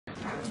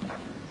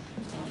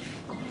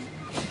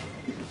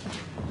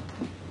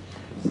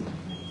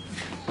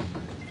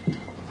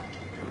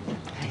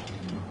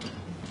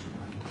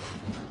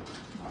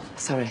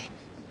Sorry.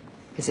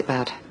 Is it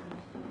bad?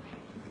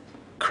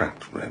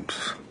 Cracked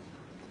ribs.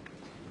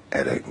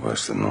 Headache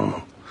worse than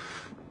normal.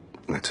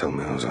 They told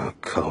me I was out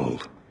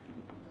cold.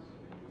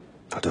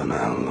 I don't know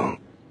how long.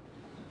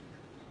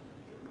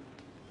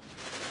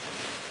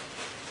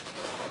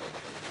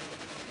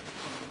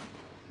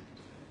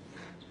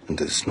 And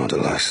it's not a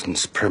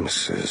licensed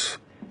premises.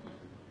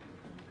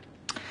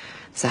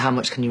 So how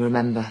much can you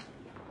remember?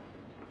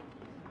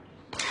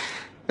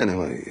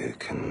 Anyway, you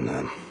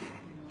can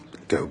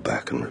go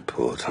back and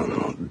report I'm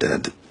not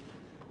dead.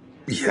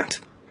 Yet.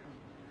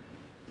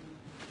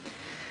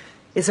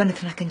 Is there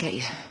anything I can get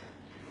you?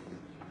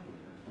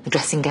 A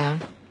dressing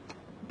gown?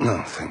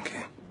 No, thank you.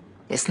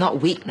 It's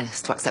not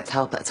weakness to accept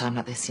help at a time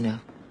like this, you know.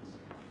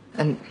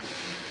 And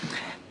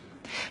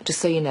just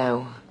so you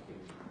know,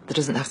 there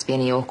doesn't have to be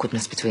any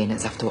awkwardness between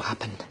us after what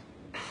happened.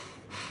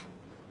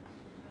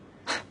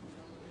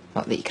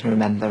 Not that you can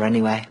remember,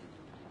 anyway.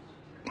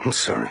 I'm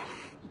sorry.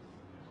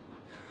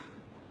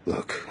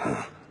 Look,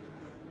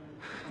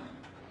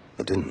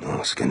 I didn't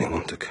ask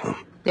anyone to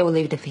come. Yeah, well,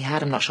 even if he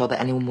had, I'm not sure that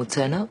anyone would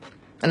turn up.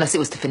 Unless it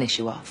was to finish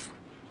you off.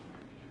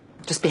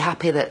 Just be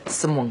happy that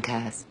someone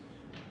cares.